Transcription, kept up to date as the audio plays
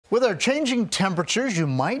With our changing temperatures, you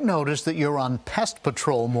might notice that you're on pest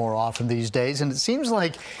patrol more often these days, and it seems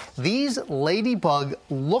like these ladybug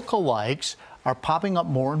lookalikes are popping up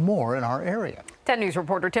more and more in our area. 10 News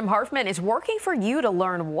reporter Tim Harfman is working for you to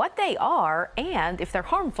learn what they are and if they're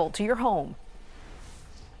harmful to your home.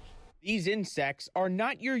 These insects are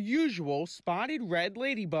not your usual spotted red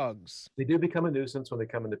ladybugs. They do become a nuisance when they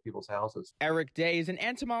come into people's houses. Eric Day is an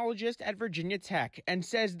entomologist at Virginia Tech and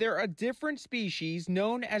says they're a different species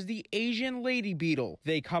known as the Asian lady beetle.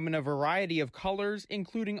 They come in a variety of colors,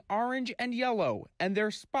 including orange and yellow, and their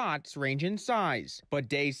spots range in size. But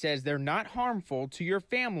Day says they're not harmful to your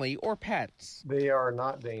family or pets. They are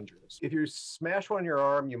not dangerous. If you smash one on your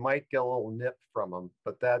arm, you might get a little nip from them,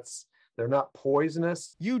 but they're not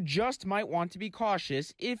poisonous. You just might want to be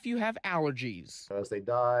cautious if you have allergies. As they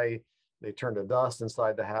die, they turn to dust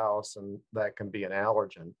inside the house, and that can be an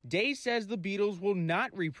allergen. Day says the beetles will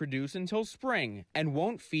not reproduce until spring and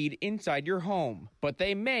won't feed inside your home, but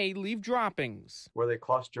they may leave droppings. Where they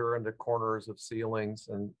cluster into corners of ceilings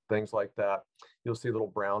and things like that, you'll see little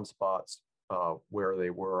brown spots where they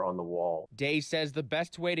were on the wall. Day says the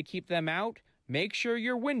best way to keep them out: make sure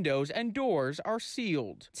your windows and doors are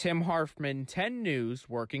sealed. Tim Harfman, 10 News,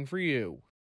 working for you.